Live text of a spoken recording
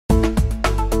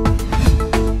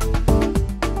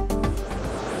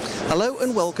Hello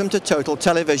and welcome to Total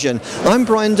Television. I'm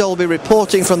Brian Dolby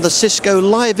reporting from the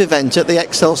CiscoLive event at the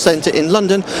Excel Centre in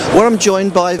London, where I'm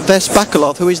joined by Vess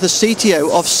Bakalov, who is the CTO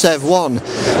of SevOne.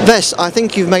 Vess, I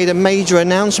think you've made a major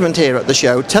announcement here at the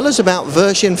show. Tell us about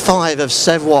version 5 of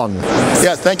SevOne.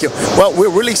 Yeah, thank you. Well, we're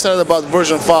really excited about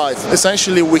version 5.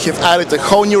 Essentially, we have added a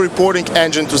whole new reporting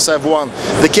engine to SevOne.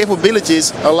 The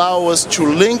capabilities allow us to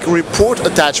link report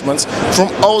attachments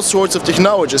from all sorts of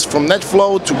technologies, from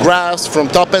NetFlow to graphs, from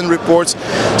top-end reports.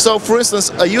 So, for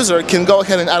instance, a user can go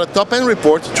ahead and add a top-end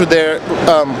report to their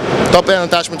top-end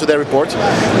attachment to their report,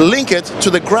 link it to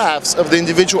the graphs of the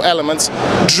individual elements,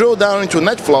 drill down into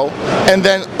NetFlow, and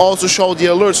then also show the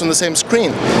alerts on the same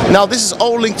screen. Now, this is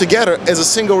all linked together as a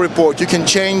single report. You can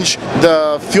change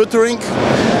the filtering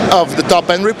of the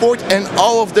top-end report, and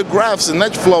all of the graphs and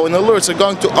NetFlow and alerts are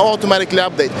going to automatically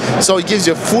update. So it gives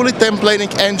you a fully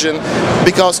templating engine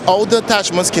because all the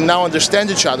attachments can now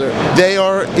understand each other. They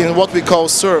are in what we call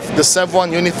SURF, the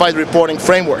SevOne Unified Reporting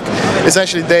Framework.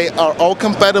 Essentially, they are all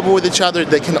compatible with each other.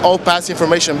 They can all pass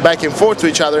information back and forth to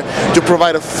each other to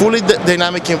provide a fully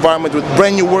dynamic environment with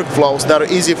brand new workflows that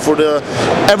are easy for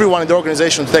everyone in the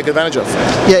organization to take advantage of.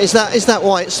 Yeah, is that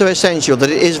why it's so essential that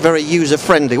it is very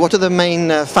user-friendly? What are the main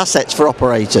facets for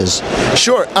operators?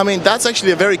 Sure, I mean, that's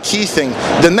actually a very key thing.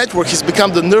 The network has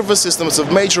become the nervous systems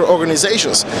of major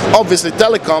organizations. Obviously,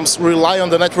 telecoms rely on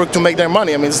the network to make their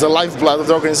money. I mean, it's the lifeblood of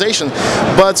the organization.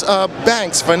 But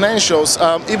banks, financials,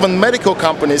 even medical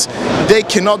companies, they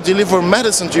cannot deliver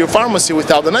medicine to your pharmacy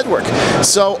without the network.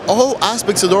 So all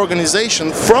aspects of the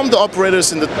organization, from the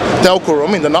operators in the telco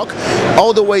room, in the NOC,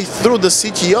 all the way through the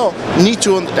CTO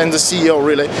and the CEO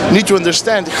really need to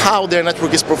understand how their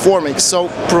network is performing. So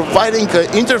providing an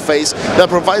interface that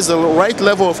provides the right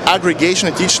level of aggregation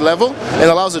at each level and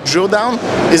allows a drill down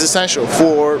is essential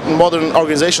for modern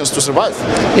organizations to survive.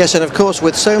 Yes, and of course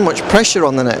with so much pressure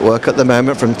on the network at the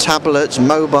moment from tablets,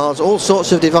 mobiles, all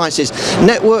sorts of devices,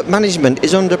 network management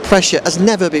is under pressure as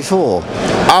never before.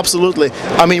 Absolutely.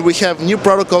 I mean, we have new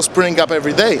protocols springing up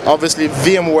every day. Obviously,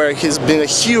 VMware has been a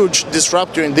huge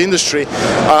disruptor in the industry,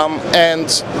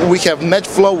 and we have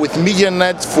NetFlow with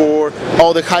MediaNet for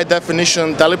all the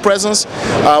high-definition telepresence.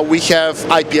 We have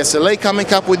IPSLA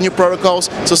coming up with new protocols.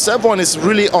 So SevOne is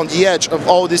really on the edge of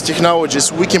all these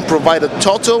technologies. We can provide a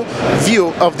total view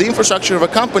of the infrastructure of a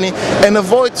company and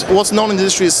avoid what's known in the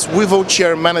industry as swivel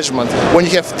chair management, when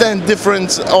you have 10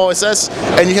 different OSS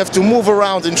and you have to move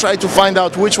around and try to find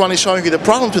out which one is showing you the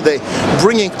problem today.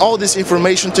 Bringing all this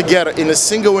information together in a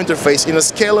single interface, in a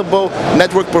scalable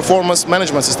network performance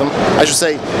management system, I should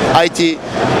say IT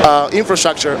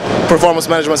infrastructure performance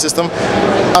management system,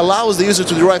 allows the user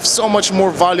to derive so much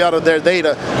more value out of their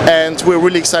data, and we're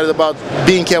really excited about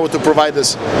being able to provide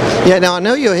this. Yeah, now I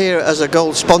know you're here as a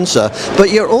gold sponsor,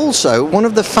 but you're also one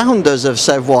of the founders of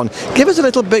SevOne. Give us a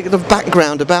little bit of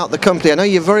background about the company. I know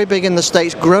you're very big in the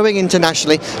States, growing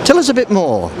internationally. Tell us a bit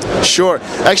more. Sure.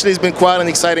 Actually, it's been quite an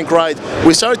exciting ride.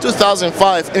 We started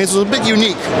 2005, and it was a bit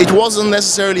unique. It wasn't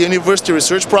necessarily a university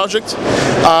research project.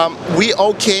 We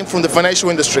all came from the financial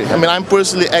industry. I mean, I'm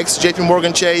personally ex-JP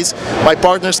Morgan Chase. My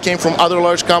partners came from other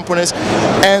large companies,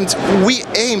 and we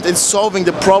aimed at solving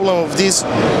the problem of these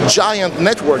giant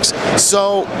networks.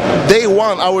 So, day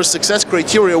one, our success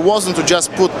criteria wasn't to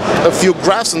just put a few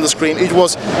graphs on the screen. It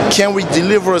was, can we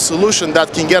deliver a solution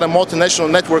that can get a multinational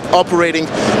network operating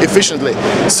efficiently?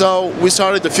 So we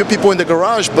started a few people in the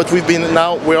garage, but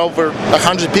we're over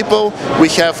 100 people. We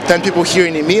have 10 people here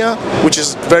in EMEA, which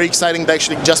is very exciting. They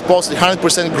actually just posted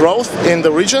 100% growth in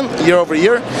the region year over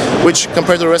year, which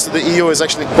compared to the rest of the EU is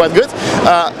actually quite good.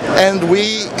 And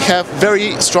we have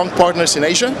very strong partners in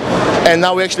Asia, and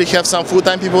now we actually have some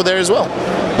full-time people there as well.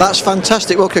 That's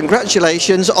fantastic. Well,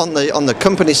 congratulations on the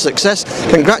company's success.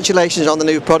 Congratulations on the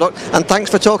new product, and thanks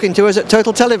for talking to us at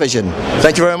Total Television.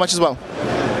 Thank you very much as well.